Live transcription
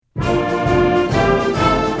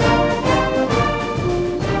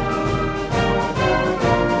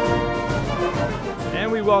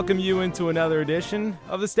welcome you into another edition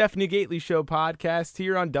of the Stephanie Gately Show podcast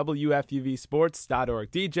here on WFUVSports.org.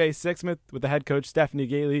 DJ Sixsmith with the head coach, Stephanie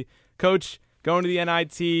Gately. Coach, going to the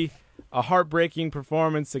NIT, a heartbreaking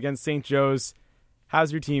performance against St. Joe's.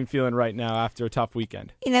 How's your team feeling right now after a tough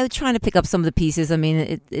weekend? You know, trying to pick up some of the pieces. I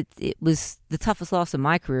mean, it was the toughest loss of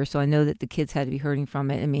my career, so I know that the kids had to be hurting from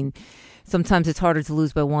it. I mean, sometimes it's harder to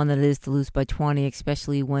lose by 1 than it is to lose by 20,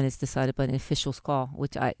 especially when it's decided by an official's call,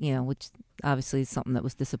 which obviously is something that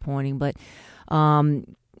was disappointing. But,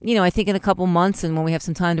 I think in a couple months and when we have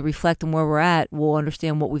some time to reflect on where we're at, we'll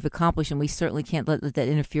understand what we've accomplished, and we certainly can't let that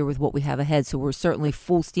interfere with what we have ahead. So we're certainly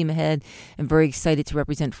full steam ahead and very excited to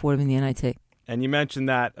represent Fordham in the NIT. And you mentioned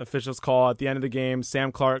that officials call at the end of the game.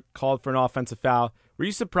 Sam Clark called for an offensive foul. Were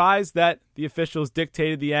you surprised that the officials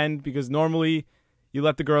dictated the end? Because normally you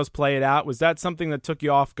let the girls play it out. Was that something that took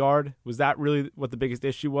you off guard? Was that really what the biggest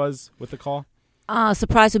issue was with the call?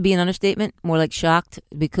 Surprised would be an understatement, more like shocked,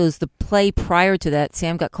 because the play prior to that,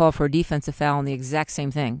 Sam got called for a defensive foul on the exact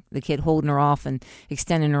same thing. The kid holding her off and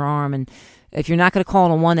extending her arm. And if you're not going to call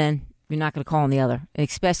it on one end, you're not going to call on the other,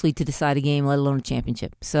 especially to decide a game, let alone a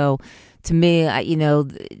championship. So, to me,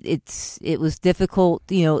 it was difficult.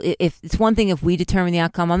 If it's one thing if we determine the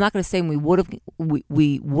outcome, I'm not going to say we would have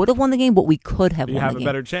won the game, but we could have won the game. You have a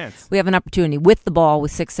better chance. We have an opportunity with the ball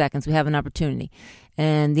with 6 seconds. We have an opportunity,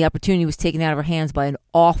 and the opportunity was taken out of our hands by an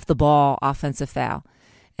off the ball offensive foul.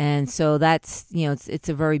 And so that's, it's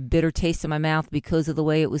a very bitter taste in my mouth because of the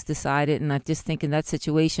way it was decided. And I just think in that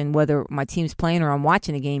situation, whether my team's playing or I'm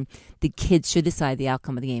watching a game, the kids should decide the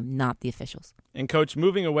outcome of the game, not the officials. And, Coach,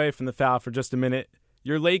 moving away from the foul for just a minute,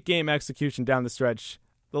 your late game execution down the stretch.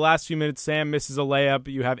 The last few minutes, Sam misses a layup.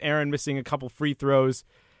 You have Aaron missing a couple free throws.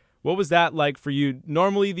 What was that like for you?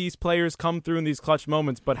 Normally these players come through in these clutch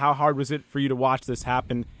moments, but how hard was it for you to watch this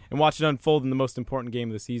happen and watch it unfold in the most important game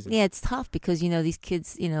of the season? Yeah, it's tough because, these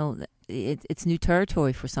kids, it's new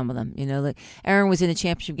territory for some of them. Like Aaron was in a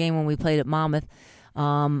championship game when we played at Monmouth,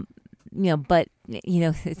 but,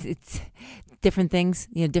 it's different things,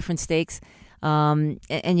 different stakes. And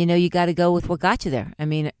you got to go with what got you there. I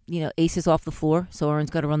mean, Ace is off the floor, so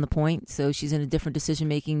Aaron's got to run the point. So she's in a different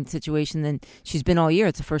decision-making situation than she's been all year.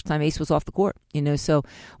 It's the first time Ace was off the court, so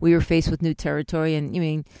we were faced with new territory.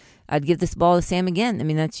 And, I'd give this ball to Sam again. I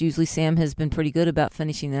mean, that's usually Sam has been pretty good about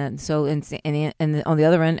finishing that. And so, and on the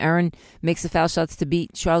other end, Aaron makes the foul shots to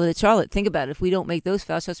beat Charlotte at Charlotte. Think about it. If we don't make those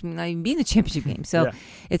foul shots, we might not even be in the championship game. So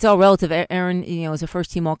It's all relative. Aaron, is a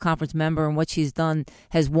first-team all-conference member, and what she's done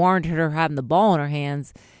has warranted her having the ball in her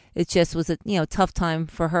hands. It just was a tough time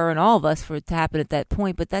for her and all of us for it to happen at that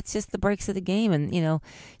point. But that's just the breaks of the game, and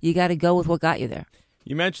you got to go with what got you there.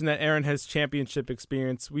 You mentioned that Aaron has championship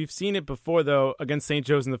experience. We've seen it before, though, against St.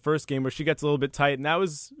 Joe's in the first game where she gets a little bit tight. And that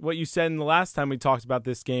was what you said in the last time we talked about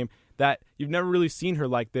this game, that you've never really seen her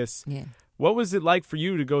like this. Yeah. What was it like for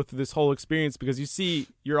you to go through this whole experience? Because you see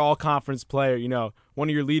your all-conference player, one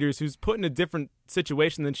of your leaders who's put in a different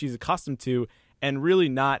situation than she's accustomed to and really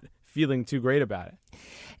not feeling too great about it.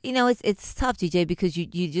 It's tough, DJ, because you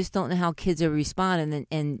just don't know how kids are responding,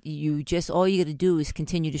 and you just all you got to do is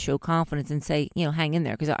continue to show confidence and say, hang in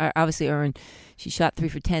there. Because obviously, Erin, she shot 3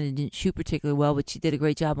 for 10 and didn't shoot particularly well, but she did a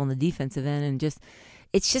great job on the defensive end, and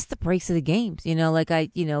it's just the breaks of the games. Like I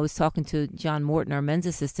was talking to John Morton, our men's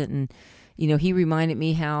assistant, and he reminded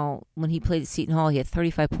me how when he played at Seton Hall, he had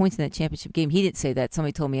 35 points in that championship game. He didn't say that.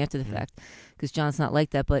 Somebody told me after the fact, because John's not like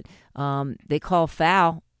that. But they call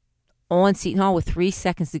foul on Seton Hall with 3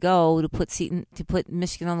 seconds to go to put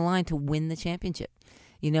Michigan on the line to win the championship.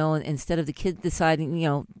 Instead of the kid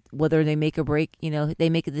deciding, whether they make or break, they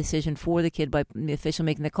make a decision for the kid by the official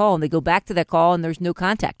making the call, and they go back to that call and there's no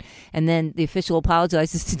contact. And then the official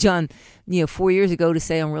apologizes to John, 4 years ago to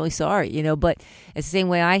say, I'm really sorry, but it's the same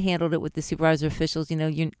way I handled it with the supervisor officials.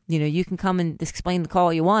 You can come and explain the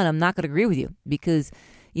call you want. I'm not going to agree with you because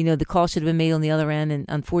the call should have been made on the other end, and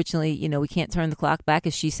unfortunately, we can't turn the clock back,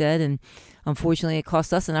 as she said, and unfortunately, it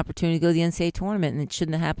cost us an opportunity to go to the NCAA tournament, and it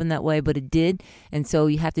shouldn't have happened that way, but it did, and so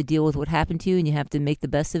you have to deal with what happened to you, and you have to make the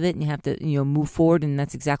best of it, and you have to, move forward, and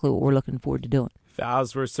that's exactly what we're looking forward to doing.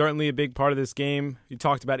 Fouls were certainly a big part of this game. You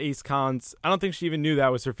talked about Ace Collins. I don't think she even knew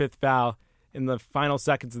that was her 5th foul in the final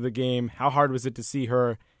seconds of the game. How hard was it to see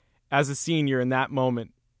her, as a senior in that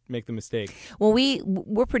moment, make the mistake? Well,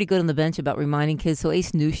 we're pretty good on the bench about reminding kids. So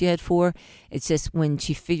Ace knew she had 4. It's just when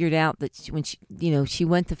she figured out that she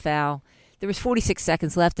went to foul, there was 46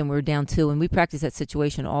 seconds left and we were down 2, and we practice that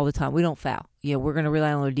situation all the time. We don't foul. We're going to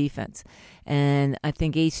rely on our defense. And I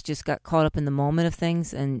think Ace just got caught up in the moment of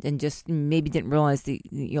things and just maybe didn't realize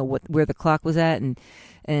where the clock was at.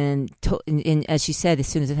 And as she said, as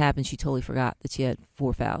soon as it happened, she totally forgot that she had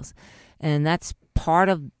 4 fouls. And that's part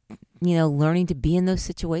of, learning to be in those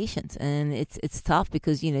situations. And it's tough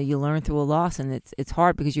because, you learn through a loss, and it's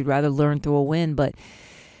hard because you'd rather learn through a win. But,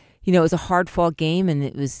 it was a hard-fought game, and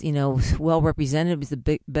it was, well represented. It was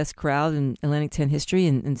the best crowd in Atlantic 10 history,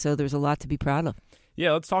 and so there's a lot to be proud of.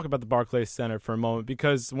 Yeah, let's talk about the Barclays Center for a moment,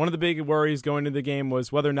 because one of the big worries going into the game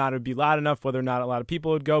was whether or not it would be loud enough, whether or not a lot of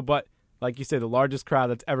people would go. But like you say, the largest crowd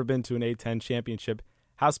that's ever been to an A-10 championship.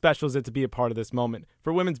 How special is it to be a part of this moment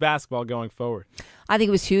for women's basketball going forward? I think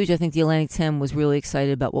it was huge. I think the Atlantic 10 was really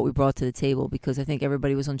excited about what we brought to the table, because I think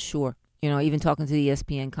everybody was unsure. Even talking to the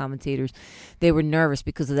ESPN commentators, they were nervous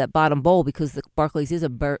because of that bottom bowl, because the Barclays is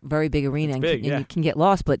a very big arena, and you can get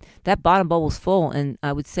lost. But that bottom bowl was full, and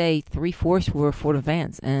I would say 3/4 were Fordham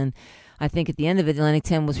fans. And I think at the end of it, Atlantic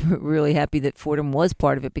 10 was really happy that Fordham was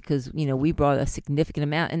part of it, because, we brought a significant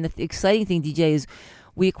amount. And the exciting thing, DJ, is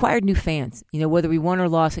we acquired new fans. Whether we won or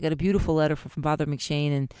lost, I got a beautiful letter from Father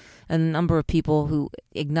McShane and a number of people who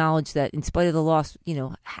acknowledged that in spite of the loss,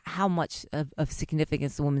 how much of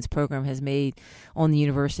significance the women's program has made on the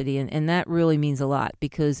university. And that really means a lot,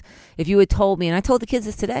 because if you had told me, and I told the kids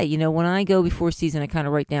this today, when I go before season, I kind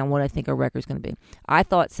of write down what I think our record's going to be. I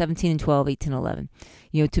thought 17-12, 18-11.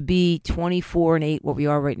 To be 24-8, what we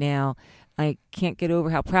are right now, I can't get over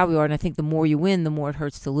how proud we are, and I think the more you win, the more it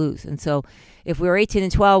hurts to lose. And so if we were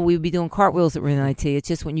 18-12, we would be doing cartwheels at Rin IT. It's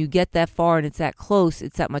just when you get that far and it's that close,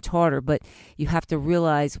 it's that much harder. But you have to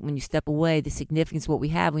realize when you step away the significance of what we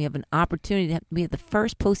have. We have an opportunity we have the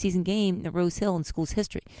first postseason game at Rose Hill in school's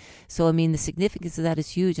history. So, the significance of that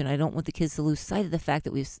is huge, and I don't want the kids to lose sight of the fact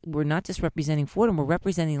that we're not just representing Fordham, we're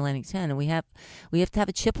representing Atlantic 10, and we have to have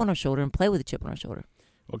a chip on our shoulder and play with a chip on our shoulder.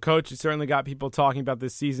 Well, Coach, you certainly got people talking about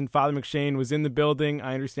this season. Father McShane was in the building.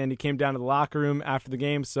 I understand he came down to the locker room after the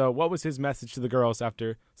game. So what was his message to the girls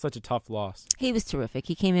after such a tough loss? He was terrific.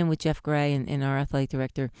 He came in with Jeff Gray and our athletic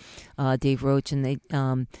director, Dave Roach, and they,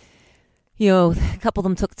 a couple of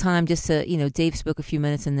them took time just to, Dave spoke a few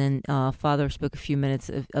minutes, and then Father spoke a few minutes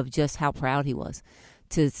of just how proud he was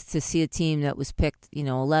to see a team that was picked,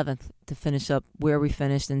 11th to finish up where we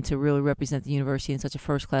finished and to really represent the university in such a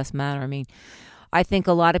first-class manner. I think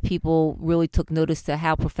a lot of people really took notice to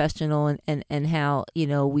how professional and how,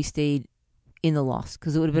 we stayed in the loss,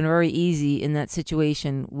 because it would have been very easy in that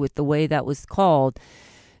situation with the way that was called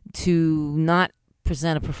to not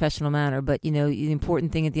present a professional manner. But, the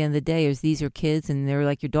important thing at the end of the day is these are kids, and they're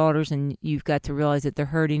like your daughters, and you've got to realize that they're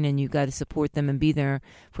hurting, and you've got to support them and be there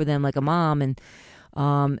for them like a mom. And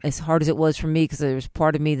as hard as it was for me, because there was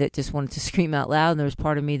part of me that just wanted to scream out loud, and there was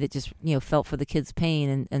part of me that just, felt for the kids'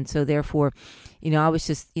 pain. And so therefore, I was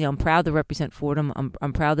just, I'm proud to represent Fordham.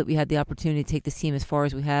 I'm proud that we had the opportunity to take this team as far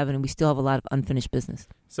as we have, and we still have a lot of unfinished business.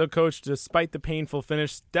 So, Coach, despite the painful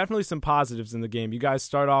finish, definitely some positives in the game. You guys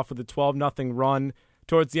start off with a 12-0 run.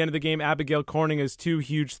 Towards the end of the game, Abigail Corning has 2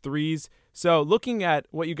 huge threes. So, looking at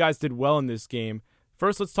what you guys did well in this game,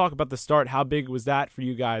 first let's talk about the start. How big was that for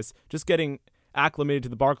you guys? Just getting acclimated to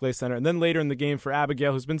the Barclays Center, and then later in the game for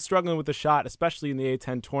Abigail, who's been struggling with the shot, especially in the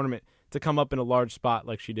A-10 tournament, to come up in a large spot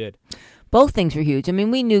like she did. Both things were huge.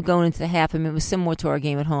 We knew going into the half, it was similar to our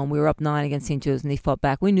game at home. We were up 9 against St. Joe's, and they fought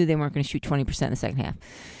back. We knew they weren't going to shoot 20% in the second half.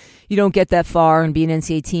 You don't get that far and be an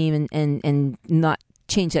NCAA team and not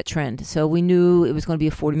change that trend. So we knew it was going to be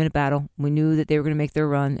a 40-minute battle. We knew that they were going to make their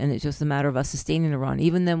run, and it's just a matter of us sustaining the run.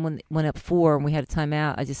 Even then, when went up 4 and we had a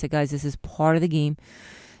timeout, I just said, guys, this is part of the game.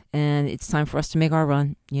 And it's time for us to make our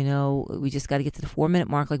run. We just got to get to the 4-minute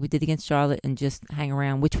mark like we did against Charlotte and just hang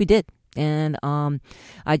around, which we did. And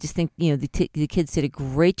I just think, the kids did a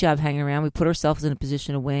great job hanging around. We put ourselves in a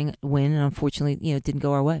position to win, and unfortunately, it didn't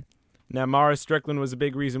go our way. Now, Mara Strickland was a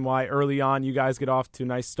big reason why early on you guys get off to a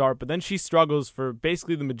nice start, but then she struggles for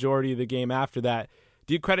basically the majority of the game after that.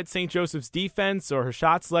 Do you credit St. Joseph's defense or her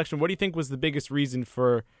shot selection? What do you think was the biggest reason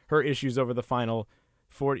for her issues over the final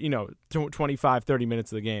 25, 30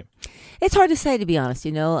 minutes of the game? It's hard to say, to be honest.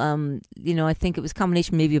 I think it was a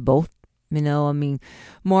combination maybe of both.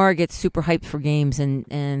 Mara gets super hyped for games,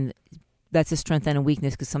 and that's a strength and a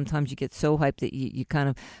weakness, because sometimes you get so hyped that you kind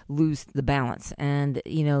of lose the balance. And,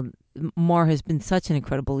 Mara has been such an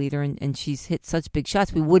incredible leader, and she's hit such big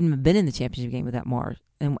shots. We wouldn't have been in the championship game without Mara,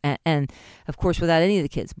 and of course, without any of the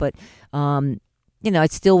kids. But,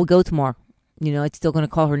 I'd still would go to Mara. I'd still going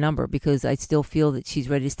to call her number, because I still feel that she's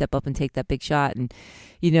ready to step up and take that big shot. And,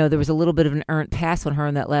 there was a little bit of an errant pass on her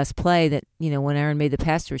in that last play that, when Aaron made the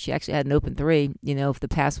pass to her, she actually had an open 3, if the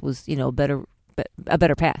pass was, a better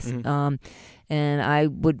pass. Mm-hmm. And I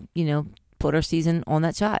would, put our season on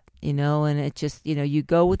that shot, and it just, you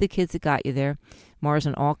go with the kids that got you there. Mara's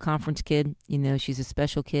an all-conference kid. She's a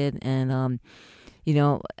special kid. And,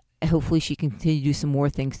 hopefully she can continue to do some more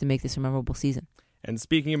things to make this a memorable season. And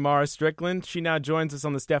speaking of Mara Strickland, she now joins us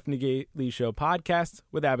on the Stephanie Gately Show podcast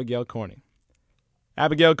with Abigail Corning.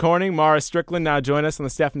 Abigail Corning, Mara Strickland now join us on the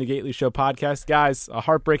Stephanie Gately Show podcast. Guys, a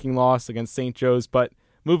heartbreaking loss against St. Joe's, but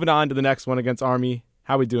moving on to the next one against Army.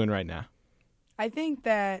 How are we doing right now? I think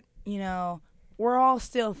that, we're all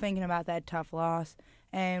still thinking about that tough loss,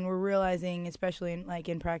 and we're realizing, especially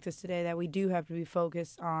in practice today, that we do have to be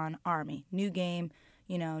focused on Army. New game,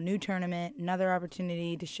 new tournament, another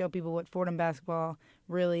opportunity to show people what Fordham basketball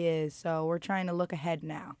really is. So we're trying to look ahead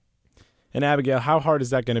now. And Abigail, how hard is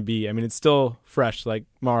that going to be? I mean, it's still fresh, like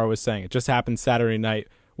Mara was saying. It just happened Saturday night.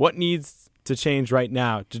 What needs to change right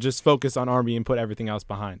now to just focus on Army and put everything else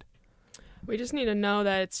behind? We just need to know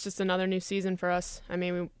that it's just another new season for us. I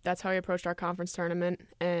mean, that's how we approached our conference tournament,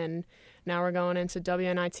 and now we're going into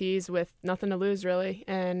WNITs with nothing to lose, really,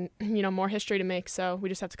 and, more history to make. So we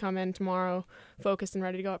just have to come in tomorrow focused and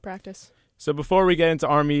ready to go at practice. So before we get into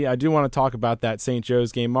Army, I do want to talk about that St.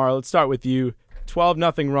 Joe's game. Mara, let's start with you.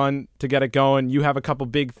 12-0 run to get it going. You have a couple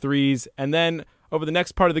big threes, and then over the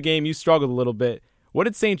next part of the game, you struggled a little bit. What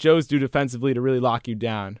did St. Joe's do defensively to really lock you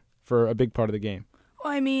down for a big part of the game?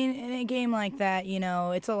 Well, I mean, in a game like that,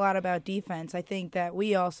 it's a lot about defense. I think that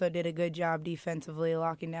we also did a good job defensively,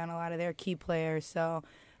 locking down a lot of their key players. So,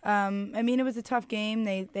 it was a tough game.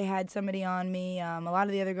 They had somebody on me. A lot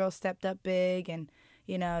of the other girls stepped up big, and,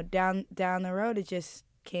 down the road, it just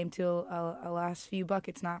came to a last few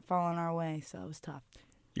buckets not falling our way. So it was tough.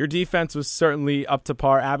 Your defense was certainly up to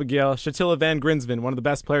par. Abigail, Shatilla Van Grinsven, one of the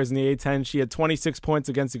best players in the A-10. She had 26 points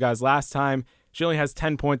against you guys last time. She only has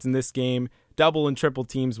 10 points in this game. Double and triple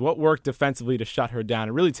teams. What worked defensively to shut her down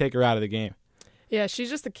and really take her out of the game? Yeah, she's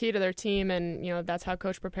just the key to their team, and that's how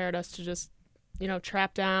Coach prepared us to just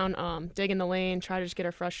trap down, dig in the lane, try to just get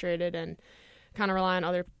her frustrated, and kind of rely on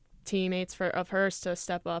other teammates of hers to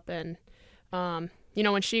step up. And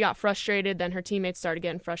when she got frustrated, then her teammates started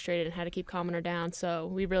getting frustrated and had to keep calming her down. So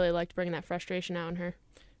we really liked bringing that frustration out in her.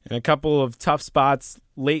 And a couple of tough spots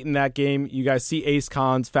late in that game. You guys see Ace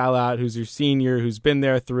Collins foul out, who's your senior, who's been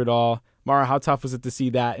there through it all. Mara, how tough was it to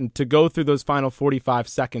see that and to go through those final 45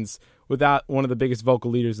 seconds without one of the biggest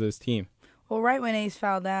vocal leaders of this team? Well, right when Ace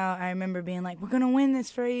fouled out, I remember being like, we're going to win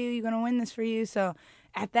this for you. You're going to win this for you. So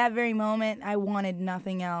at that very moment, I wanted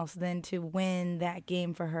nothing else than to win that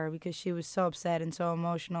game for her because she was so upset and so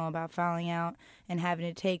emotional about fouling out and having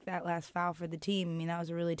to take that last foul for the team. I mean, that was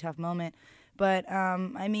a really tough moment. But,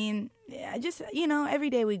 every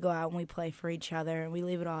day we go out and we play for each other and we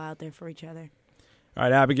leave it all out there for each other. All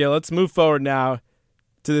right, Abigail, let's move forward now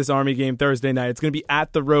to this Army game Thursday night. It's going to be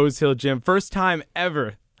at the Rose Hill Gym. First time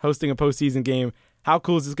ever hosting a postseason game. How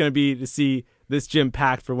cool is this going to be to see this gym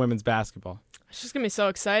packed for women's basketball? It's just going to be so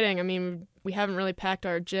exciting. I mean, we haven't really packed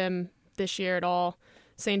our gym this year at all.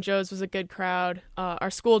 St. Joe's was a good crowd.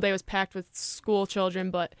 Our school day was packed with school children,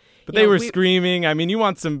 but they were screaming. I mean, you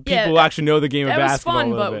want some people who actually know the game of basketball. That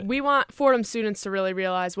was fun, a but we want Fordham students to really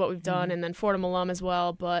realize what we've done, and then Fordham alum as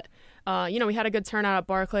well. But we had a good turnout at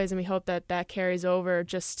Barclays, and we hope that carries over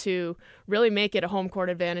just to really make it a home court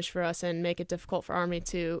advantage for us and make it difficult for Army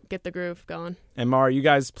to get the groove going. And Mara, you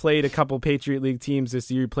guys played a couple Patriot League teams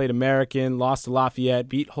this year. You played American, lost to Lafayette,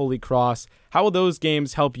 beat Holy Cross. How will those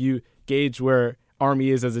games help you gauge where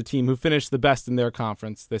Army is as a team who finished the best in their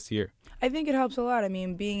conference this year? I think it helps a lot. I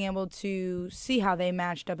mean, being able to see how they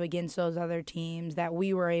matched up against those other teams that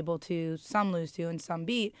we were able to, some lose to and some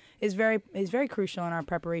beat, is very crucial in our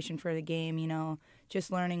preparation for the game,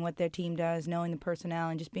 just learning what their team does, knowing the personnel,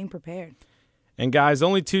 and just being prepared. And guys,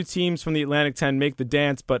 only 2 teams from the Atlantic 10 make the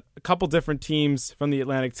dance, but a couple different teams from the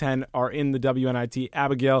Atlantic 10 are in the WNIT.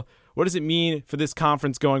 Abigail, what does it mean for this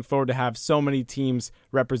conference going forward to have so many teams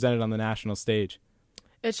represented on the national stage?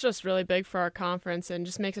 It's just really big for our conference and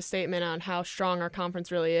just makes a statement on how strong our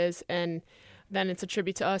conference really is. And then it's a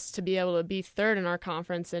tribute to us to be able to be third in our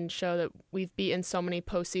conference and show that we've beaten so many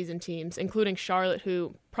postseason teams, including Charlotte,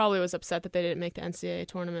 who probably was upset that they didn't make the NCAA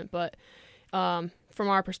tournament. But from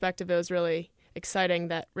our perspective, it was really exciting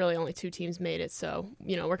that really only 2 teams made it. So,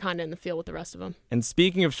 we're kind of in the field with the rest of them. And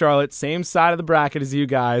speaking of Charlotte, same side of the bracket as you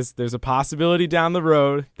guys, there's a possibility down the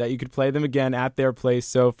road that you could play them again at their place.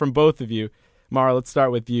 So from both of you, Mara, let's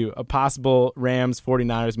start with you. A possible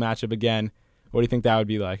Rams-49ers matchup again. What do you think that would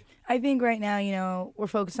be like? I think right now, we're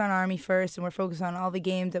focused on Army first, and we're focused on all the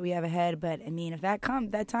games that we have ahead. But, I mean, if that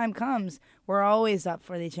time comes, we're always up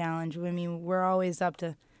for the challenge. I mean, we're always up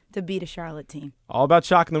to beat a Charlotte team. All about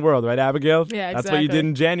shocking the world, right, Abigail? Yeah, exactly. That's what you did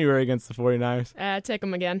in January against the 49ers. Take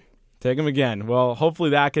them again. Take them again. Well,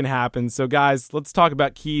 hopefully that can happen. So, guys, let's talk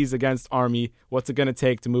about keys against Army. What's it going to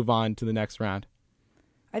take to move on to the next round?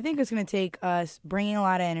 I think it's going to take us bringing a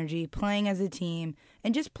lot of energy, playing as a team,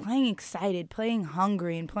 and just playing excited, playing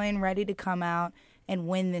hungry, and playing ready to come out and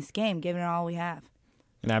win this game, giving it all we have.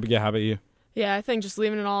 And Abigail, how about you? Yeah, I think just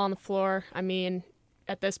leaving it all on the floor. I mean,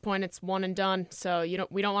 at this point, it's one and done. So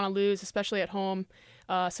we don't want to lose, especially at home.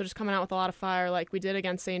 So just coming out with a lot of fire like we did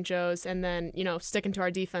against St. Joe's, and then sticking to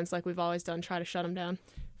our defense like we've always done, try to shut them down.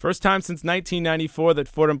 First time since 1994 that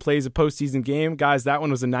Fordham plays a postseason game. Guys, that one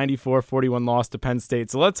was a 94-41 loss to Penn State.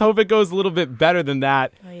 So let's hope it goes a little bit better than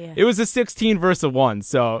that. Oh, yeah. It was a 16 versus 1,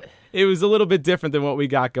 so it was a little bit different than what we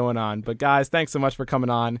got going on. But guys, thanks so much for coming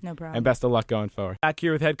on. No problem. And best of luck going forward. Back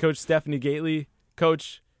here with head coach Stephanie Gately.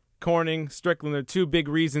 Coach Corning, Strickland, there are two big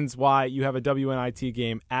reasons why you have a WNIT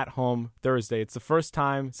game at home Thursday. It's the first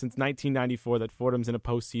time since 1994 that Fordham's in a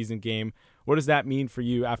postseason game. What does that mean for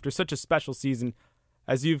you after such a special season,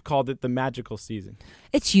 as you've called it, the magical season?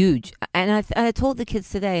 It's huge. And I told the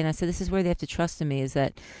kids today, and I said, this is where they have to trust in me, is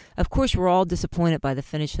that, of course, we're all disappointed by the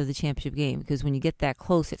finish of the championship game, because when you get that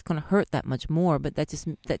close, it's going to hurt that much more. But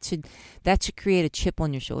that should create a chip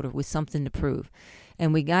on your shoulder with something to prove.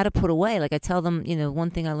 And we got to put away, like I tell them, one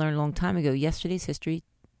thing I learned a long time ago, yesterday's history,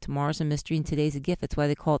 tomorrow's a mystery, and today's a gift. That's why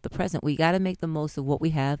they call it the present. We got to make the most of what we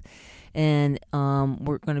have. And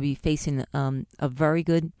we're going to be facing a very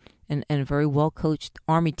good and a very well-coached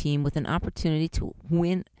Army team with an opportunity to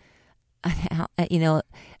win, a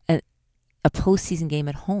postseason game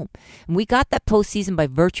at home. And we got that postseason by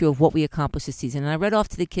virtue of what we accomplished this season. And I read off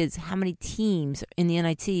to the kids how many teams in the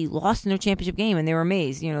NIT lost in their championship game, and they were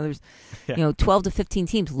amazed. There's 12 to 15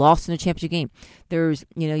 teams lost in their championship game. There's,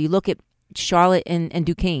 you look at Charlotte and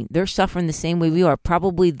Duquesne, they're suffering the same way we are.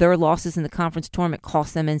 Probably their losses in the conference tournament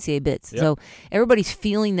cost them NCAA bids. Yep. So everybody's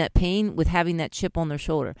feeling that pain with having that chip on their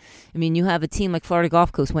shoulder. I mean, you have a team like Florida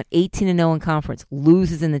Gulf Coast, went 18-0 in conference,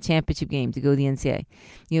 loses in the championship game to go to the NCAA.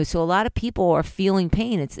 So a lot of people are feeling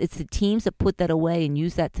pain. It's the teams that put that away and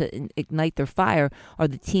use that to ignite their fire are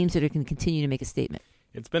the teams that are going to continue to make a statement.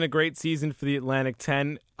 It's been a great season for the Atlantic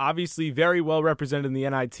 10. Obviously very well represented in the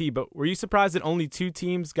NIT, but were you surprised that only 2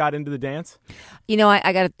 teams got into the dance?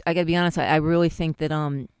 I gotta be honest. I really think that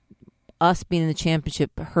us being in the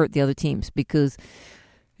championship hurt the other teams, because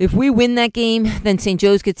if we win that game, then St.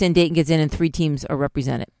 Joe's gets in, Dayton gets in, and 3 teams are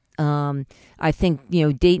represented. I think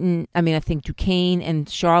I think Duquesne and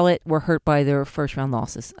Charlotte were hurt by their first round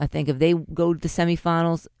losses. I think if they go to the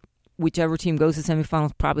semifinals, whichever team goes to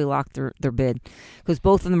semifinals probably locked their bid, because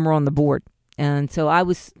both of them were on the board. And so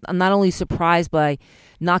I'm not only surprised by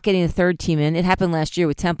not getting a third team in. It happened last year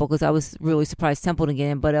with Temple, because I was really surprised Temple didn't get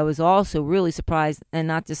in, but I was also really surprised, and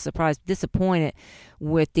not just surprised, disappointed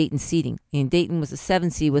with Dayton's seeding. And Dayton was a 7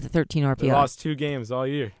 seed with a 13 RPI. They lost 2 games all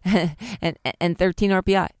year. and 13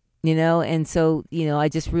 RPI. And so, I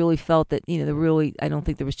just really felt that, I don't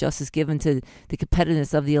think there was justice given to the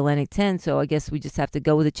competitiveness of the Atlantic 10. So I guess we just have to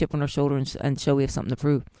go with a chip on our shoulder and show we have something to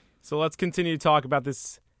prove. So let's continue to talk about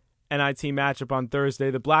this NIT matchup on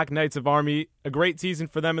Thursday. The Black Knights of Army, a great season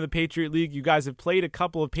for them in the Patriot League. You guys have played a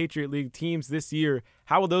couple of Patriot League teams this year.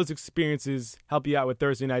 How will those experiences help you out with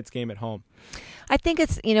Thursday night's game at home? I think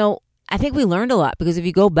I think we learned a lot, because if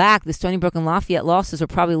you go back, the Stony Brook and Lafayette losses are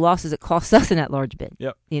probably losses that cost us an at-large bid.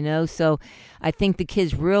 Yep. So I think the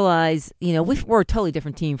kids realize, we're a totally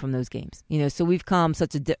different team from those games. So we've come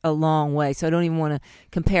such a long way. So I don't even want to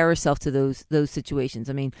compare ourselves to those situations.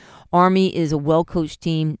 I mean, Army is a well-coached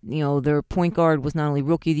team. Their point guard was not only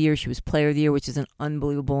Rookie of the Year, she was Player of the Year, which is an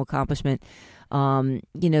unbelievable accomplishment.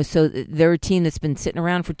 So they're a team that's been sitting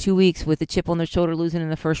around for 2 weeks with a chip on their shoulder, losing in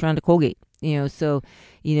the first round to Colgate. So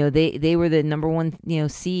they were the number 1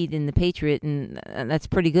 seed in the Patriot, and that's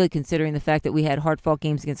pretty good considering the fact that we had hard-fought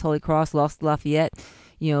games against Holy Cross, lost Lafayette,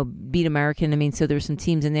 beat American. I mean, so there's some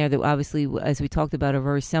teams in there that obviously, as we talked about, are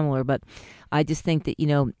very similar. But I just think that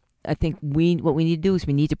I think what we need to do is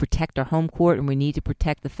we need to protect our home court, and we need to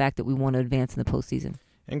protect the fact that we want to advance in the postseason.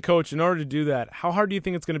 And, Coach, in order to do that, how hard do you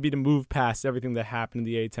think it's going to be to move past everything that happened in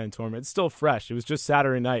the A-10 tournament? It's still fresh. It was just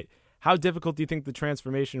Saturday night. How difficult do you think the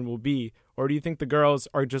transformation will be? Or do you think the girls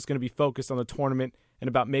are just going to be focused on the tournament and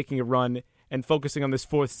about making a run and focusing on this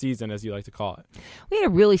 4th season, as you like to call it? We had a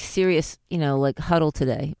really serious, huddle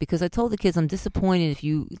today, because I told the kids I'm disappointed if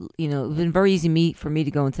it would been very easy for me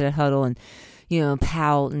to go into that huddle and,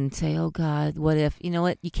 pout and say, oh, God, what if? You know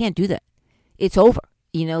what? You can't do that. It's over.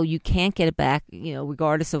 You can't get it back,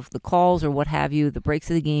 regardless of the calls or what have you, the breaks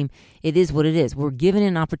of the game. It is what it is. We're given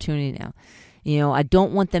an opportunity now. I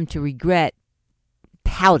don't want them to regret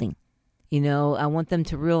pouting. I want them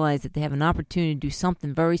to realize that they have an opportunity to do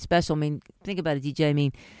something very special. I mean, think about it, DJ. I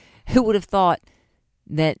mean, who would have thought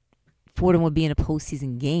that Fordham would be in a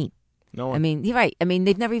postseason game? No one. I mean, you're right. I mean,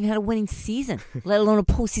 they've never even had a winning season, let alone a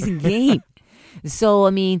postseason game. So,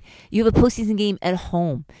 I mean, you have a postseason game at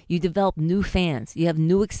home. You develop new fans. You have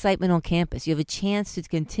new excitement on campus. You have a chance to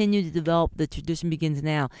continue to develop. The tradition begins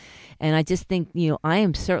now. And I just think, I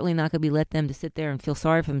am certainly not going to be let them to sit there and feel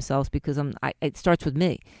sorry for themselves because it starts with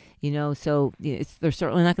me, So they're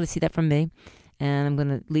certainly not going to see that from me. And I'm going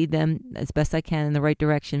to lead them as best I can in the right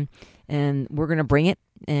direction. And we're going to bring it,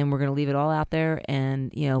 and we're going to leave it all out there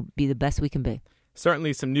and, be the best we can be.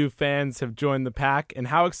 Certainly some new fans have joined the pack. And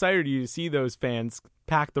how excited are you to see those fans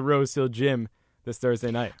pack the Rose Hill Gym this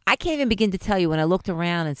Thursday night? I can't even begin to tell you when I looked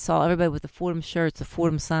around and saw everybody with the Fordham shirts, the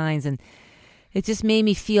Fordham signs, and it just made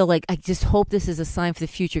me feel like I just hope this is a sign for the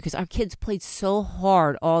future because our kids played so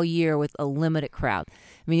hard all year with a limited crowd.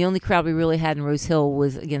 I mean, the only crowd we really had in Rose Hill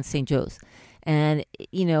was against St. Joe's. And,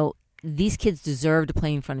 these kids deserve to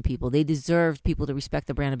play in front of people. They deserve people to respect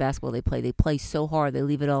the brand of basketball they play. They play so hard. They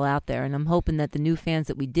leave it all out there. And I'm hoping that the new fans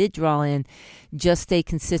that we did draw in just stay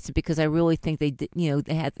consistent because I really think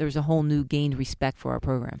there's a whole new gained respect for our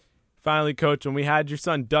program. Finally, Coach, when we had your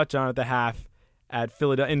son Dutch on at the half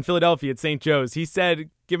in Philadelphia at St. Joe's, he said,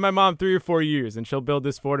 give my mom 3 or 4 years and she'll build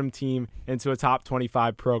this Fordham team into a top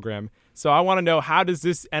 25 program. So I want to know, how does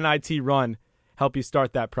this NIT run help you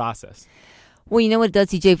start that process? Well, you know what it does,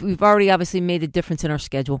 DJ? We've already obviously made a difference in our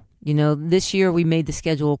schedule. This year we made the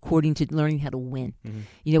schedule according to learning how to win.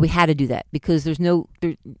 Mm-hmm. We had to do that because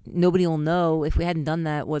nobody will know if we hadn't done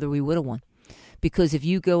that whether we would have won. Because if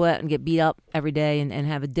you go out and get beat up every day and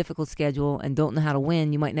have a difficult schedule and don't know how to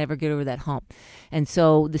win, you might never get over that hump. And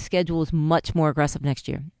so the schedule is much more aggressive next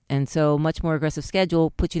year. And so much more aggressive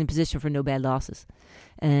schedule puts you in a position for no bad losses.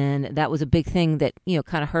 And that was a big thing that,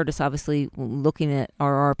 kind of hurt us, obviously, looking at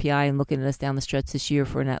our RPI and looking at us down the stretch this year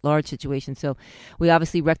for an at-large situation. So we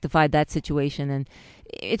obviously rectified that situation. And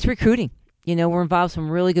it's recruiting. We're involved with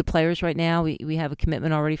some really good players right now. We have a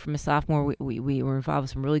commitment already from a sophomore. We were involved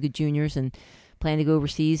with some really good juniors and plan to go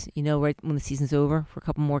overseas, right when the season's over for a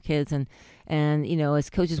couple more kids. And as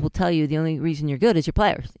coaches will tell you, the only reason you're good is your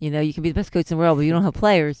players. You can be the best coach in the world, but you don't have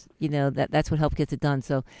players, that's what helps gets it done.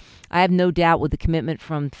 So I have no doubt with the commitment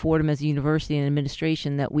from Fordham as a university and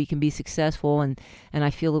administration that we can be successful. And I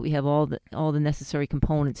feel that we have all the necessary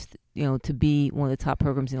components, to be one of the top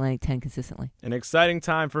programs in Atlantic 10 consistently. An exciting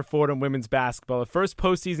time for Fordham women's basketball. The first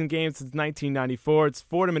postseason game since 1994. It's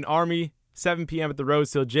Fordham and Army, 7 p.m. at the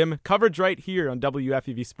Rose Hill Gym. Coverage right here on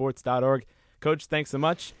WFUVSports.org. Coach, thanks so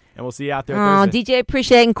much, and we'll see you out there Thursday. DJ,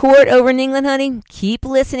 appreciate it. Court over in England, honey. Keep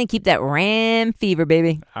listening. Keep that Ram fever,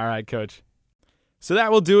 baby. All right, Coach. So that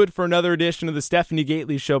will do it for another edition of the Stephanie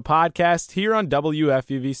Gately Show podcast here on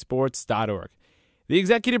WFUVSports.org. The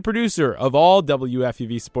executive producer of all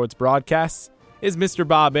WFUV Sports broadcasts is Mr.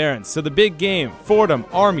 Bob Aarons. So the big game, Fordham,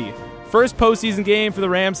 Army, first postseason game for the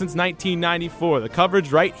Rams since 1994. The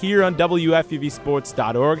coverage right here on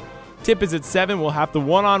WFUVSports.org. Tip is at 7. We'll have the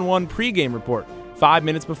one-on-one pregame report 5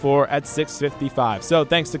 minutes before at 6:55. So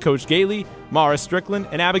thanks to Coach Gately, Mara Strickland,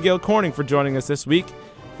 and Abigail Corning for joining us this week.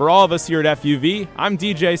 For all of us here at FUV, I'm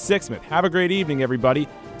DJ Sixsmith. Have a great evening, everybody.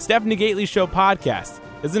 Stephanie Gately Show podcast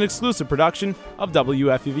is an exclusive production of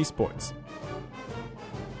WFUV Sports.